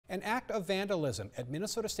An act of vandalism at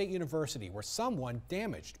Minnesota State University where someone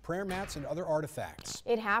damaged prayer mats and other artifacts.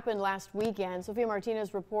 It happened last weekend. Sophia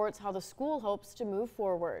Martinez reports how the school hopes to move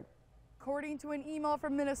forward. According to an email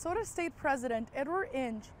from Minnesota State President Edward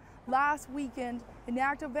Inge, last weekend an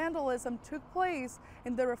act of vandalism took place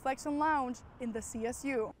in the Reflection Lounge in the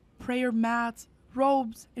CSU. Prayer mats,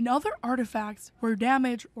 robes, and other artifacts were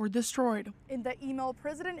damaged or destroyed. In the email,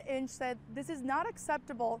 President Inge said this is not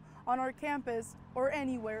acceptable on our campus or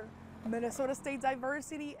anywhere. Minnesota State's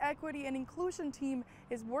Diversity, Equity, and Inclusion team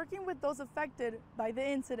is working with those affected by the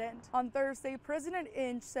incident. On Thursday, President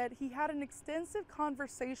Inge said he had an extensive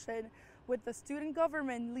conversation with the student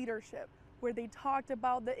government leadership, where they talked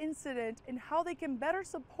about the incident and how they can better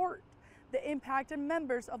support the impacted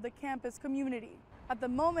members of the campus community. At the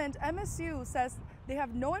moment, MSU says they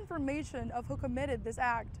have no information of who committed this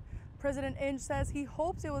act. President Inge says he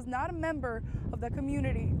hopes it was not a member of the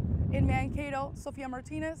community. In Mankato, Sophia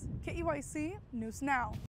Martinez, KEYC News Now.